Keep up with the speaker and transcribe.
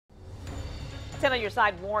10 on your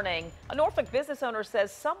side warning. A Norfolk business owner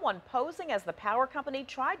says someone posing as the power company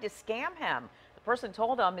tried to scam him. The person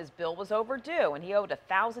told him his bill was overdue and he owed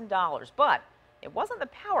 $1,000, but it wasn't the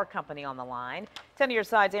power company on the line. 10 on your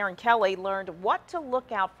side's Erin Kelly learned what to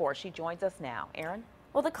look out for. She joins us now. Erin?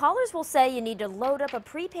 Well, the callers will say you need to load up a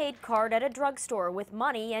prepaid card at a drugstore with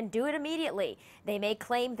money and do it immediately. They may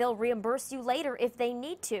claim they'll reimburse you later if they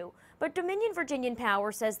need to. But Dominion Virginian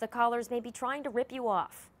Power says the callers may be trying to rip you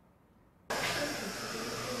off.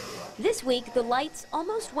 This week, the lights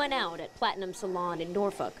almost went out at Platinum Salon in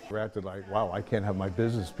Norfolk. We acted like, wow, I can't have my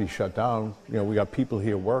business be shut down. You know, we got people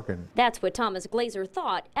here working. That's what Thomas Glazer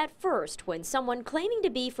thought at first when someone claiming to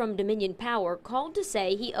be from Dominion Power called to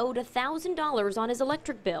say he owed $1,000 on his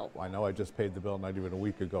electric bill. I know I just paid the bill not even a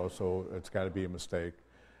week ago, so it's got to be a mistake.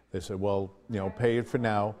 They said, well, you know, pay it for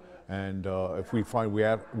now, and if we find we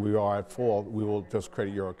are at fault, we will just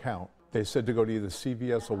credit your account. They said to go to either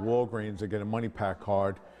CVS or Walgreens and get a money pack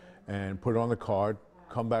card and put it on the card,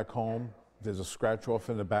 come back home, there's a scratch off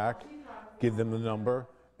in the back, give them the number,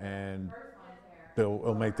 and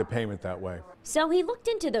they'll make the payment that way. So he looked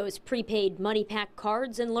into those prepaid money pack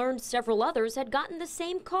cards and learned several others had gotten the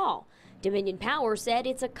same call. Dominion Power said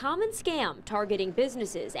it's a common scam targeting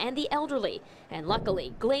businesses and the elderly, and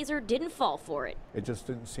luckily Glazer didn't fall for it. It just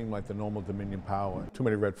didn't seem like the normal Dominion Power. Too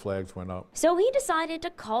many red flags went up. So he decided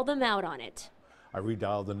to call them out on it. I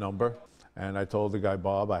redialed the number. And I told the guy,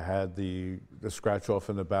 Bob, I had the scratch off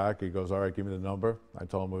in the back. He goes, all right, give me the number. I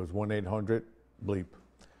told him it was 1-800-BLEEP.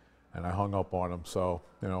 And I hung up on him. So,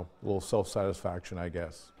 you know, a little self-satisfaction, I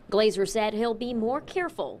guess. Glazer said he'll be more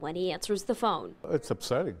careful when he answers the phone. It's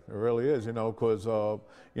upsetting. It really is, you know, because,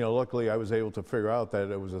 you know, luckily I was able to figure out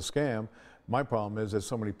that it was a scam. My problem is there's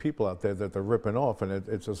so many people out there that they're ripping off, and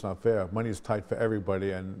it's just not fair. Money is tight for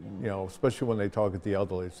everybody, and, you know, especially when they target the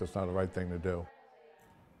elderly, it's just not the right thing to do.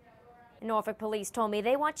 Norfolk police told me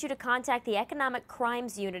they want you to contact the Economic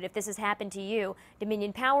Crimes Unit if this has happened to you.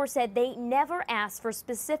 Dominion Power said they never ask for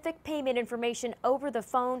specific payment information over the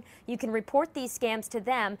phone. You can report these scams to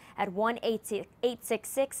them at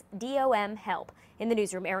 1-866-DOM-HELP. In the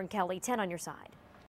newsroom, Erin Kelly, 10 on your side.